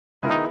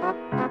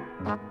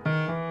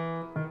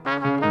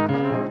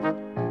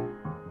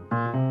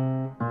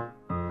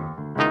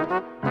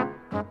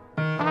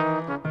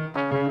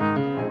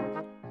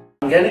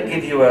going to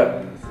give you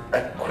a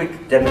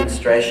quick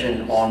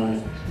demonstration on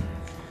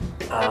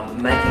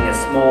making a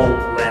small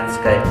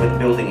landscape with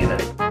building in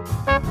it.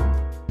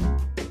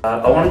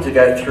 I wanted to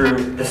go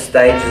through the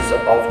stages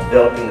of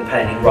developing the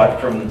painting right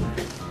from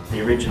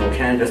the original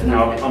canvas.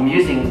 Now I'm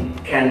using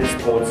canvas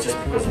boards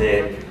just because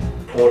they're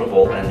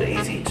portable and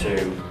easy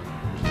to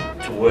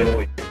work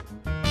with.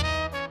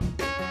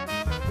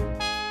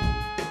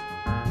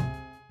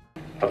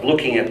 Of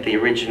looking at the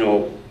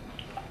original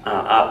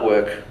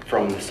artwork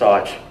from the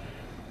site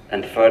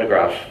and the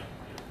photograph,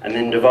 and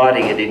then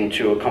dividing it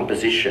into a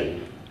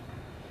composition,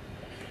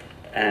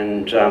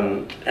 and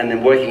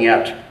then working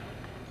out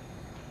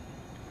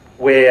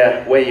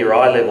where your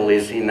eye level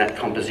is in that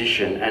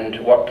composition and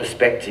what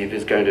perspective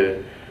is going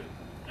to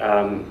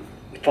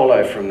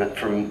follow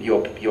from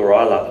your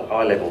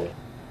eye level.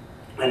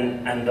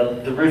 And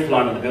the roof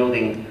line of the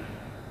building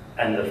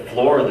and the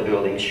floor of the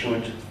building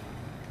should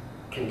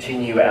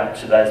continue out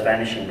to those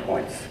vanishing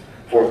points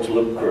for it to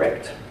look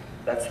correct.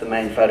 That's the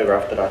main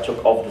photograph that I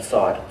took of the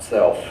site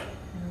itself.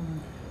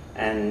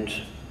 And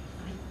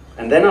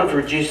then I've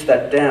reduced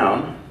that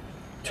down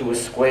to a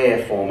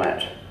square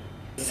format.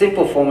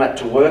 Simple format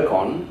to work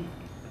on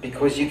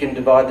because you can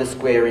divide the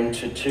square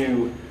into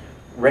two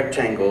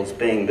rectangles,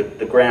 being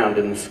the ground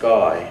and the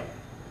sky.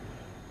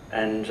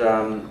 And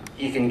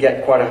you can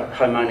get quite a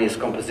harmonious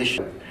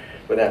composition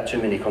without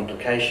too many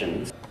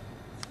complications.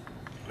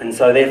 And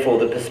so therefore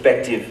the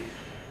perspective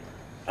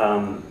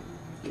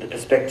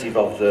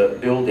of the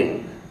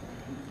building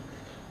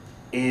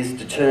is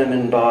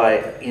determined by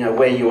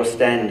where you're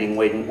standing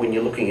when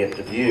you're looking at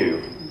the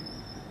view.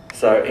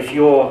 So if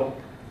you're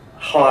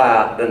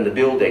higher than the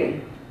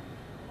building,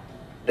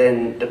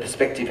 then the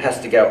perspective has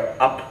to go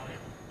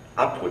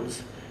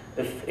upwards.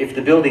 If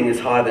the building is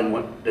higher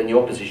than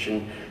your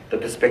position, the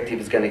perspective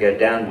is going to go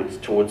downwards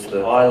towards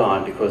the eye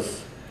line,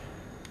 because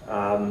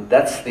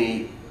that's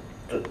the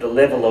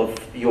level of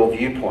your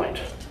viewpoint.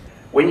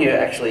 When you're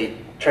actually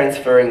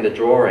transferring the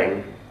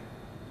drawing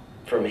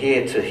from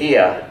here to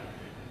here,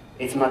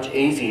 it's much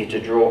easier to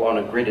draw on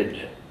a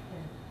gridded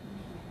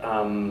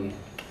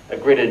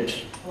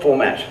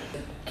format.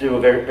 Do a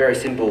very, very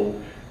simple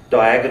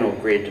diagonal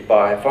grid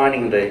by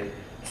finding the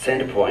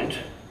centre point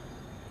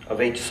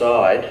of each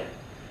side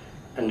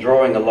and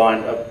drawing a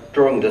line,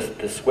 drawing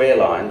the square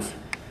lines,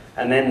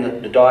 and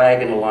then the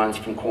diagonal lines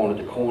from corner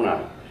to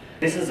corner.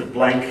 This is a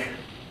blank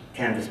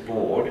canvas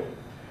board.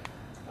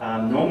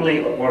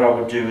 Normally what I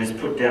would do is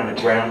put down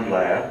a ground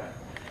layer.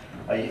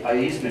 I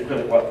use an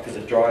acrylic white because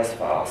it dries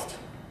fast,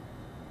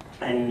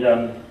 and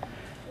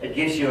it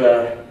gives you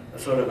a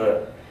sort of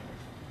a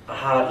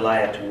hard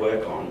layer to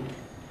work on,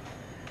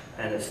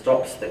 and it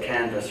stops the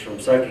canvas from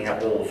soaking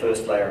up all the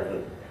first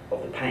layer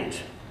of the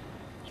paint.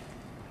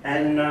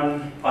 And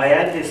I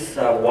add this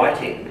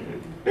whiting,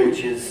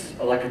 which is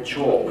like a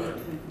chalk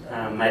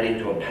made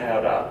into a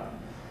powder,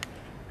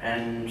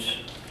 and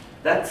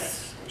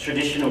that's a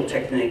traditional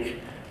technique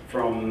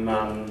from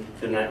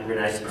the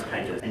Renaissance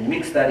painters. And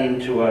mix that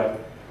into a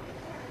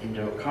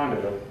kind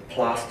of a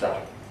plaster.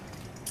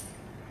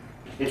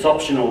 It's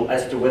optional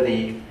as to whether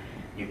you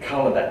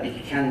colour that. You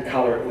can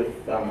colour it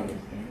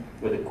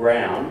with a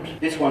ground.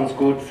 This one's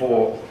good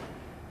for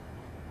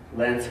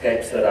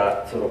landscapes that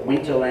are sort of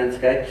winter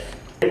landscapes.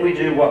 Then we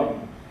do what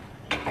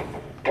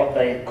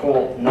they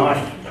call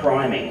knife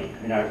priming.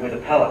 With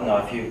a palette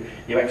knife,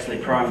 you actually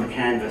prime the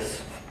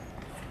canvas,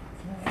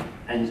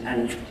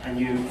 and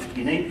you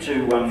need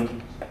to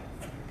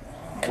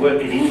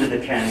work it into the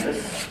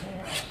canvas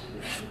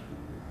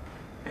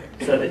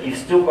so that you've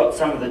still got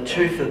some of the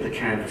tooth of the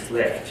canvas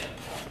left,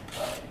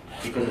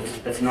 because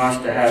it's nice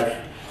to have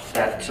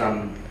that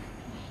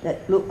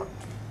that look.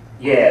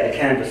 Yeah, the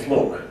canvas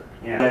look.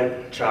 Yeah,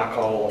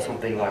 charcoal or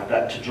something like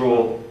that to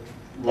draw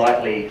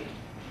lightly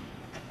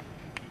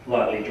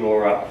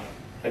draw up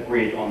a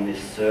grid on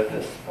this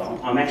surface.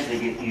 I'm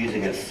actually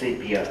using a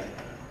sepia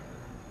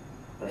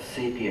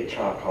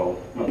charcoal.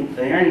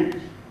 The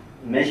only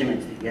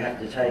measurements that you have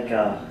to take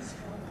are,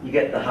 you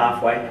get the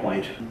halfway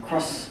point,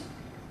 cross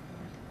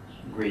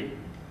grid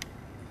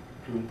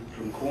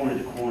from corner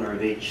to corner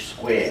of each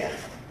square.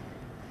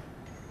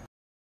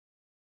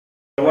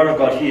 What I've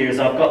got here is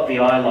I've got the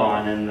eye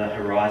line and the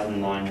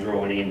horizon line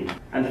drawn in.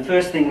 And the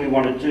first thing we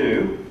want to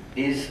do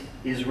is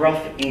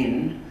rough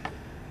in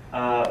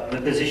the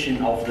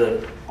position of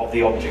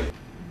the object.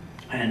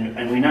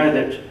 And we know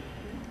that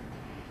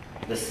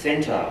the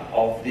centre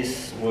of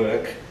this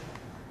work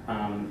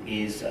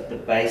is at the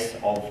base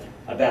of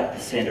about the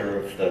centre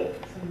of the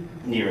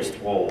nearest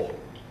wall,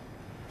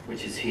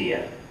 which is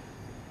here.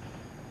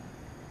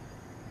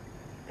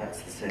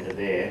 That's the centre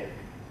there.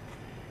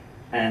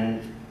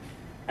 And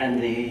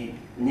the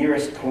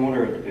nearest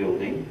corner of the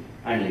building,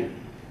 only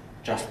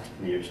just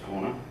nearest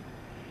corner,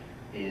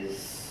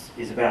 is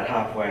about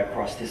halfway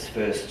across this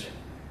first,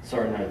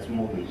 sorry no, it's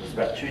more than, it's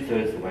about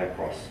 2/3 of the way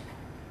across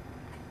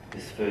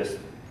this first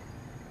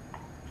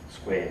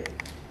square.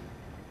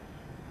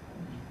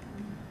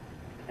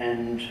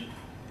 And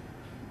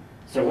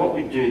so what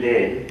we do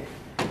there,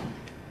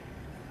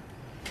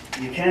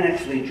 you can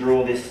actually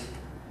draw this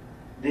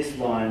this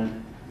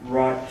line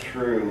right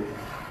through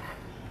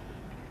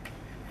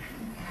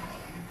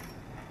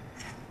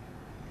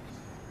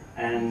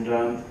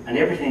and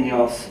everything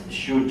else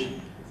should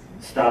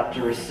start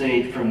to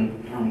recede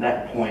from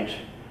that point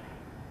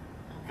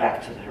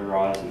back to the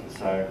horizon.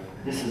 So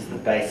this is the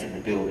base of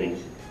the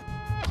building.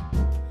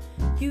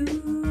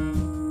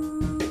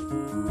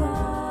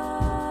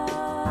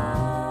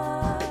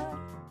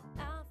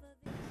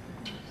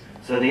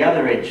 So the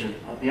other edge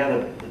of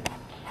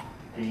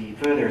the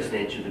furthest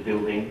edge of the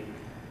building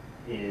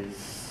is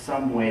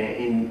somewhere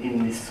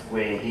in this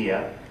square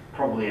here,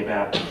 probably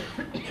about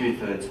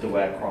 2/3 the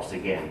way across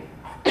again.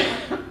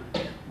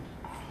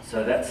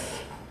 So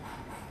that's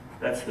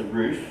the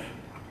roof.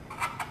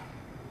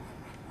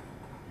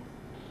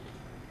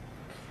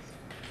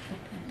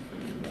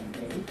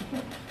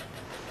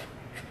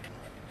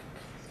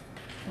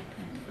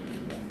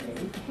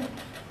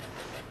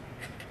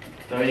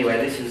 So anyway,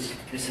 this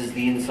is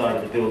the inside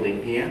of the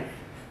building here,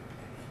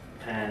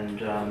 and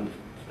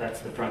that's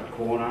the front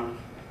corner,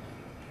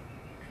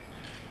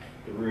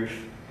 the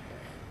roof,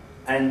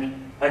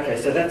 and okay,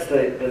 so that's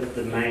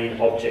the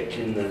main object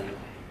in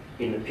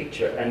the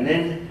picture, and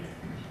then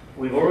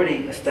we've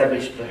already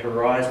established the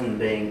horizon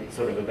being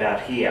sort of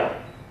about here.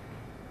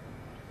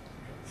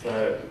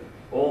 So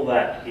all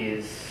that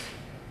is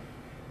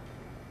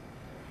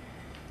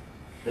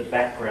the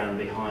background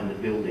behind the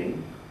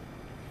building.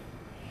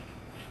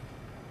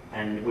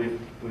 And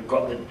we've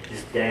got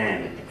this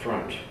dam at the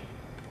front,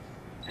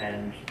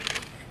 and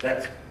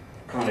that's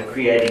kind of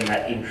creating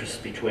that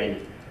interest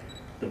between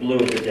the blue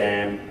of the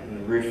dam and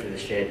the roof of the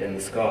shed and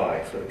the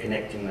sky, sort of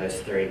connecting those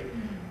three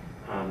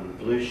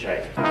blue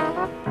shapes.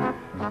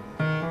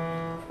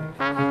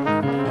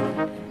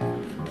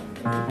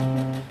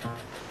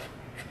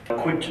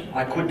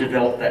 I could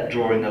develop that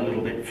drawing a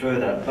little bit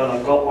further, but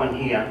I've got one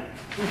here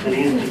that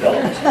is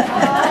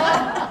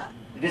developed.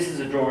 This is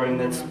a drawing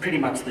that's pretty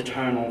much the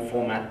tonal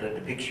format that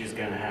the picture is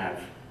going to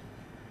have.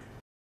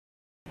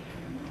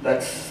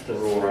 That's the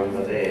raw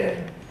umber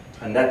there,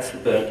 and that's the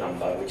burnt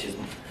umber, which is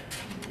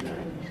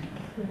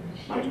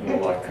much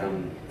more like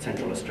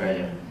Central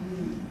Australia.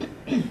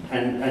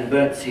 And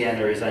burnt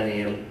sienna is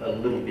only a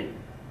little bit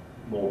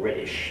more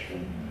reddish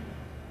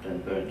than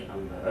burnt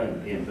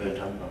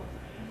umber.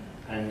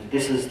 And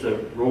this is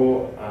the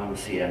raw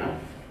sienna,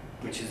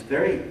 which is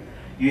very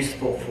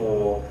useful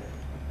for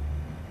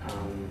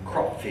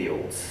crop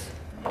fields,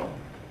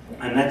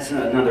 and that's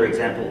another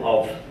example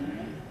of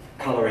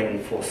colouring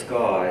for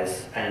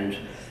skies and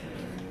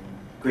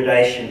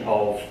gradation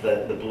of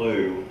the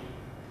blue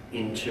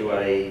into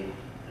a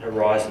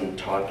horizon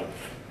type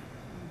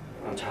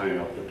of tone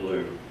of the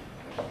blue.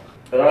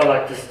 But I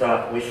like to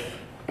start with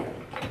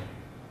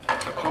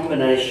a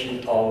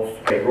combination of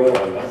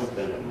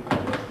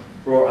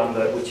raw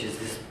umber, which is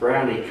this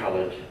browny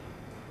coloured,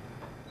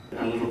 and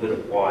a little bit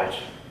of white.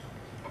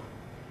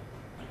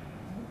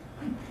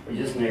 We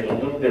just need a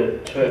little bit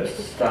of terps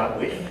to start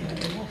with.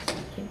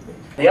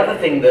 The other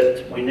thing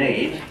that we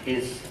need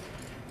is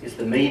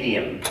the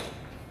medium,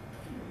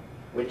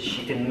 which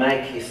you can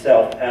make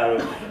yourself out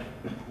of,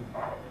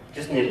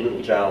 just need a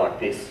little jar like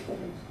this.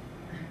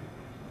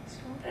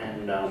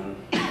 And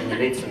you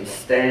need some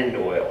stand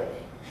oil.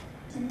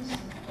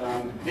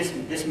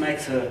 This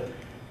makes a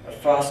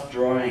fast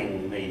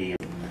drying medium.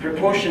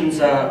 Proportions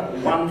are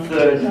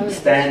 1/3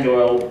 stand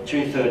oil,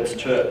 2/3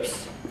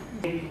 terps.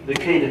 The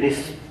key to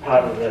this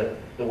part of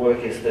the work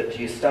is that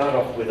you start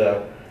off with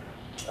a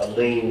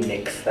lean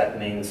mix. That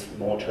means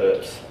more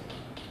terps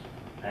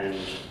and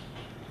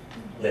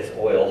less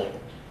oil,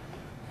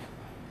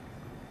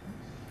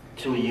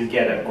 till you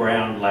get a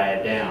ground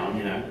layer down,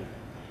 you know.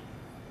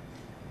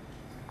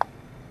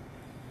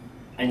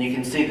 And you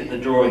can see that the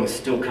drawing's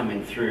still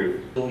coming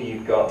through. Till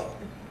you've got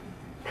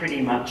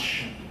pretty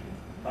much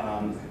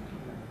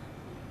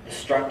the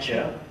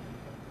structure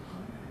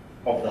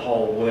of the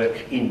whole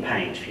work in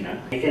paint, you know.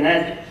 You can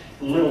add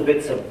little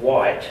bits of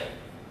white,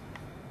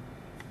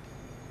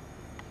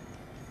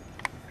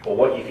 or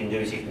what you can do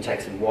is you can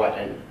take some white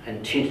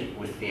and tint it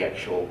with the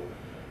actual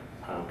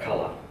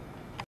colour.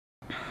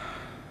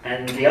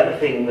 And the other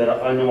thing that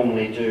I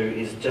normally do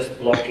is just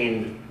block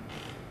in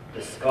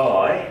the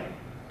sky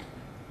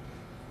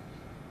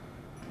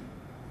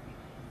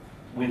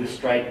with a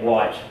straight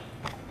white,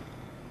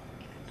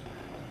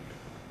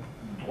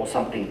 or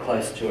something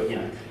close to it, you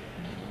know.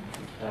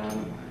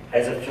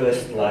 As a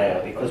first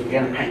layer, because we're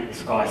going to paint the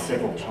sky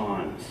several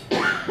times.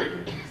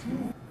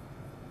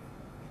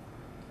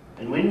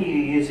 And when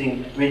you're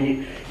using,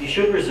 you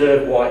should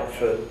reserve white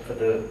for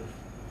the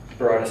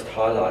brightest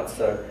highlights.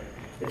 So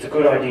it's a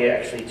good idea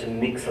actually to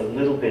mix a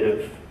little bit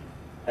of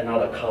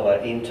another colour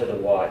into the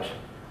white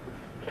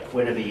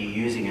whenever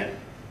you're using it,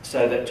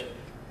 so that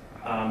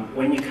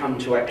when you come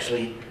to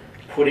actually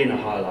put in a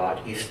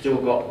highlight, you've still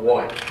got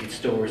white, you've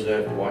still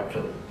reserved white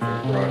for the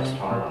brightest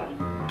highlight.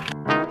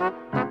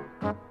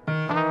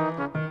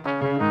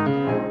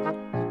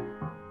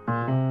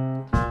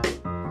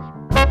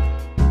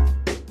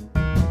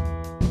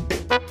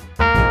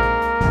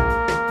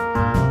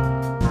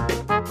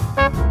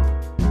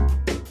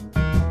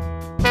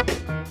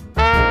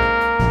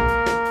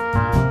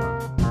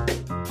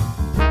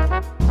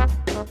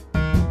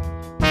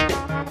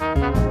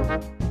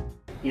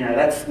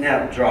 that's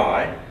now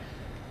dry,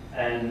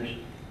 and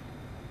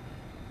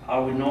I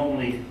would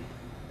normally,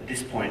 at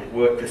this point,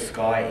 work the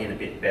sky in a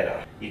bit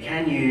better. You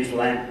can use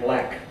lamp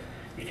black.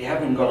 If you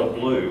haven't got a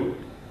blue,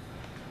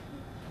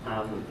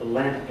 the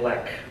lamp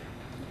black,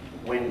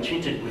 when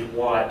tinted with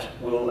white,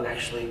 will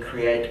actually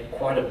create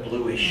quite a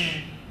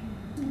bluish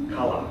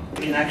colour.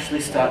 You can actually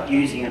start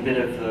using a bit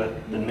of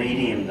the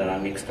medium that I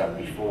mixed up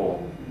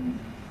before.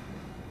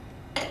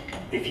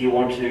 If you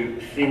want to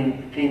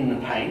thin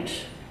the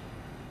paint,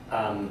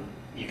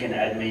 you can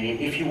add medium.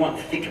 If you want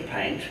thicker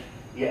paint,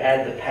 you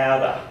add the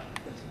powder.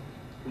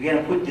 We're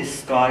going to put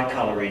this sky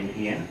colour in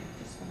here.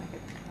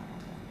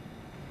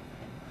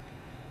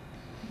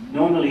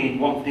 Normally you'd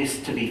want this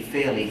to be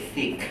fairly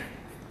thick.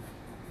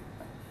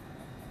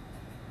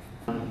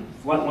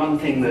 One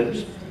thing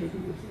that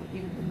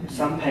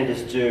some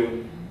painters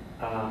do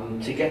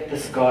to get the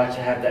sky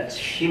to have that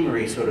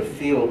shimmery sort of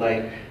feel,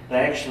 they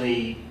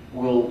actually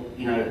will,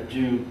 you know,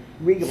 do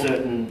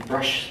certain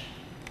brush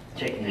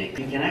technique.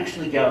 You can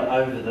actually go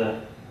over the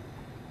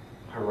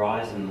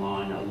horizon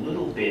line a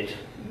little bit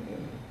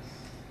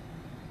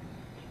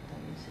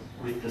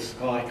with the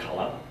sky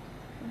colour,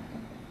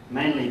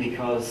 mainly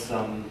because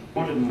I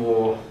want a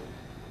more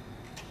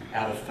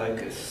out of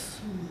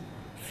focus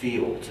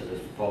feel to the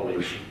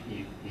foliage.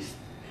 You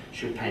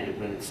should paint it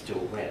when it's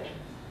still wet.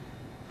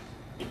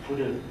 You put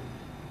a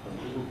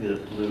little bit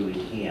of blue in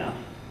here.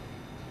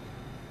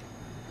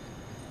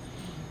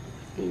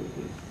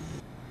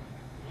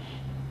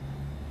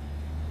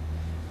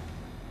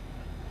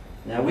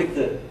 Now with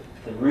the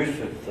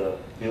roof of the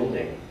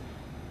building,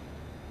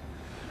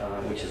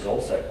 which is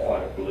also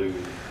quite a blue,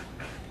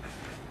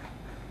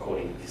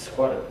 it's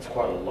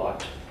quite a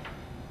light,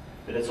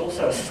 but it's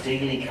also a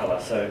steely colour.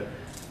 So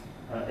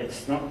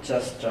it's not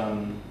just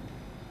the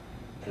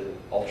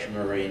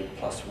ultramarine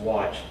plus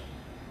white.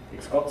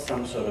 It's got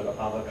some sort of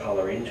other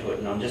colour into it,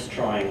 and I'm just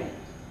trying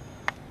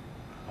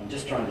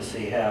to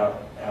see how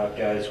it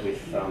goes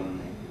with a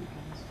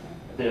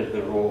bit of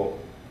the raw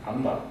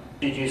umber.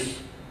 Introduce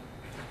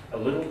a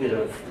little bit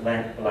of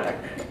lamp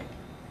black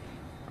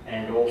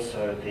and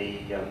also the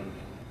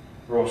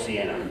raw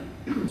sienna.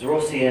 The raw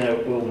sienna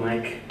will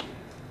make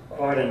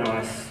quite a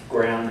nice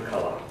ground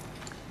colour.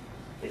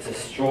 It's a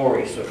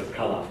strawy sort of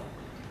colour,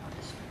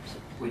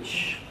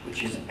 which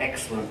is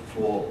excellent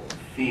for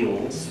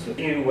fields. If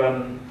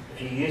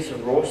you use a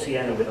raw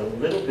sienna with a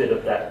little bit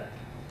of that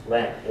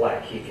lamp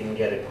black, you can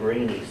get a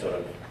greeny sort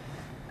of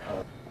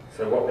colour.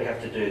 So what we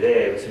have to do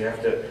there is we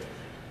have to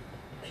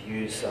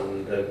use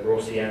the raw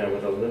sienna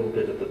with a little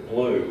bit of the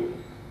blue.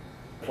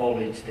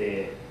 Foliage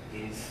there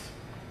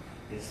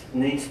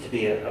needs to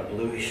be a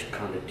bluish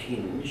kind of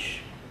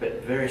tinge,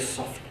 but very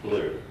soft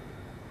blue.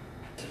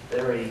 It's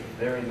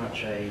very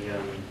much an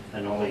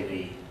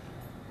olivey,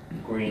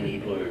 greeny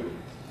blue,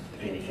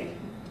 if anything.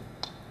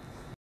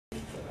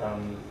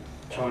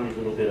 Tiny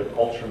little bit of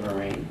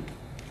ultramarine,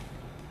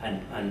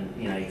 and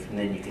you know, and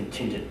then you can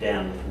tint it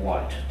down with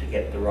white to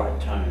get the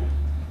right tone.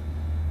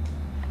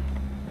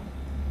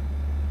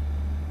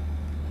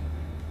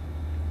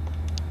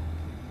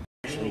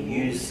 Actually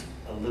use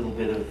a little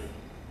bit of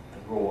the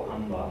raw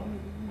umber.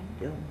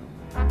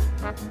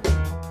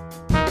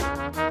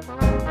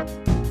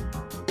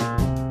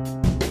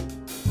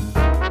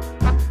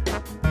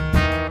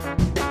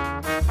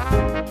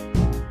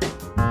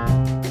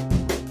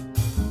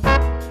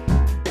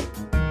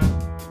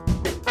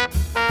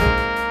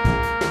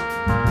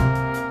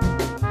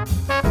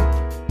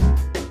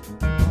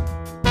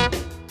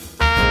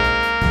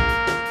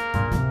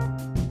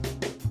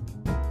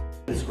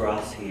 This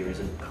grass here is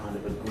a kind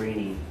of a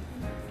greeny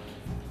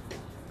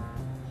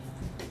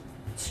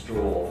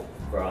straw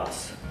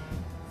grass.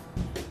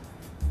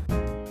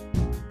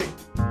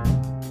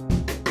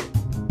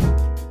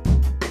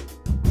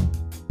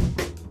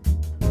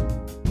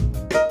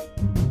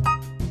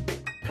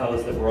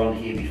 Colours that were on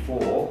here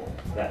before,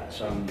 that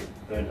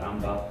burnt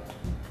umber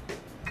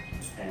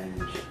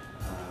and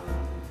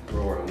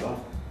raw umber,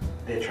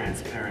 they're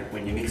transparent.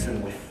 When you mix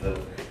them with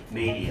the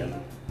medium,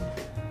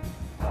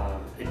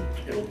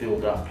 it'll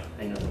build up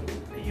and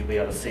you'll be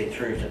able to see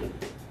through to them.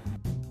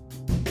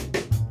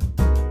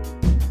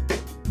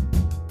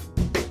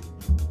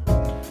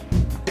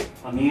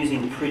 I'm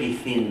using pretty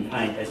thin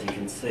paint, as you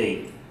can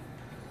see,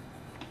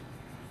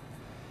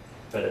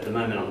 but at the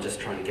moment I'm just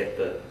trying to get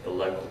the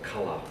local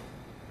colour.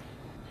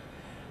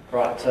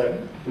 Right,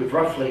 so we've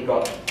roughly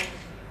got a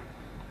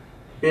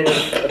bit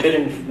of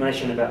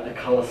information about the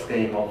colour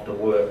scheme of the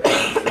work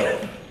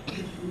itself.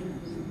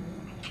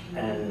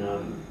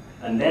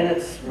 And then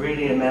it's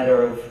really a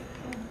matter of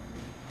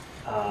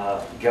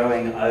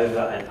going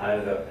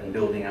over and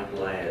building up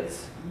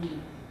layers,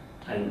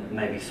 and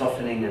maybe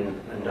softening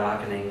and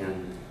darkening,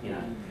 and you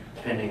know,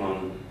 depending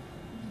on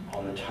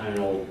the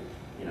tonal,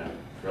 you know,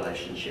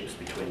 relationships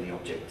between the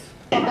objects.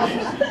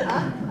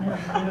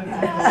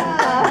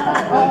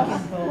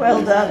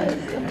 Well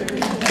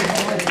done.